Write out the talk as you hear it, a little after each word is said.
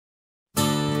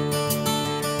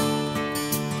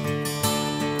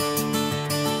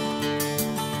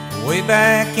Way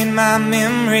back in my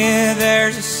memory,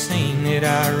 there's a scene that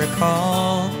I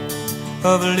recall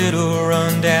of a little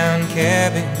rundown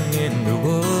cabin in the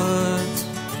woods,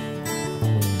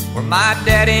 where my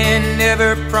daddy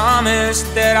never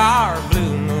promised that our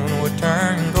blue moon would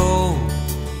turn gold,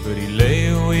 but he lay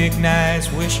awake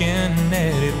nights wishing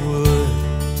that it would.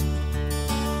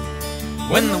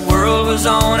 When the world was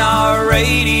on our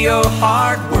radio,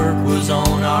 hard work was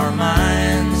on our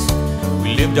minds.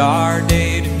 We lived our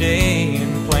day-to-day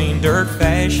in plain dirt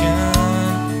fashion,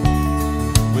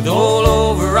 with old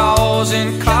overalls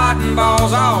and cotton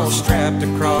balls all strapped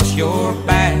across your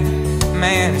back.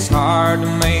 Man, it's hard to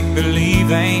make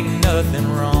believe ain't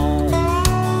nothing wrong.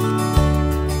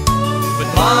 But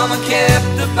Mama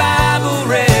kept the Bible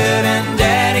read and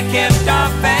Daddy kept our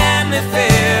family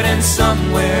fed, and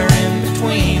somewhere in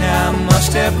between I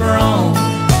must have grown.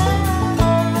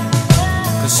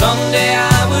 'Cause someday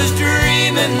I was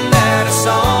dreaming that a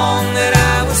song that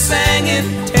I was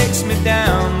singing takes me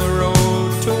down the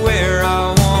road to where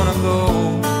I wanna go.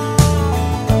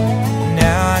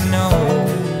 Now I know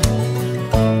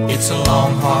it's a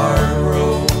long, hard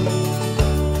road.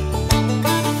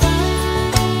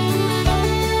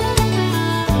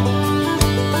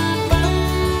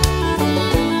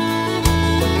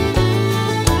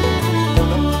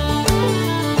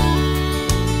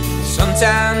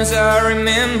 Sometimes I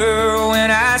remember when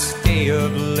I stay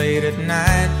up late at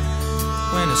night.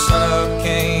 When the sun up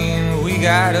came, we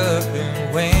got up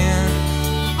and went.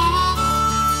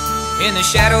 In the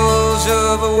shadows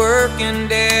of a working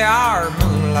day, our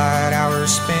moonlight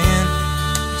hours spent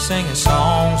singing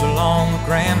songs along with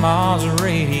Grandma's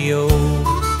radio.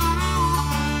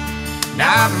 Now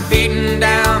I've been beating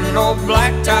down an old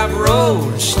blacktop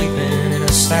road, sleeping in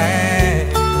a sack,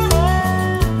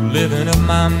 living up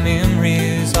my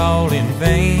memories all in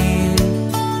vain.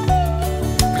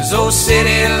 'Cause those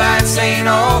city lights ain't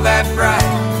all that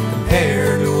bright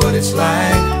compared to what it's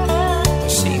like to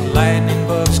see lightning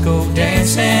bugs go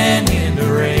dancing in the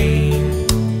rain.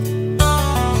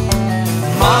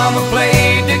 Mama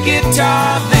played the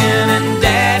guitar then, and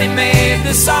Daddy made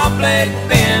the saw blade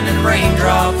bend, and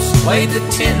raindrops played the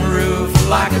tin roof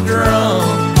like a drum.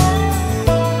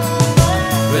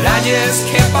 But I just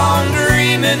kept on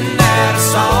dreaming that a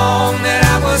song that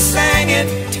I was singing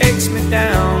takes me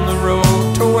down the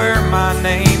road to where my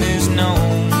name is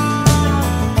known.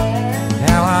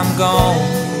 Now I'm gone,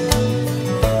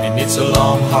 and it's a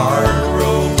long, hard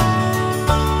road.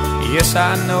 Yes,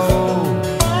 I know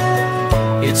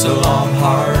it's a long,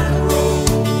 hard road.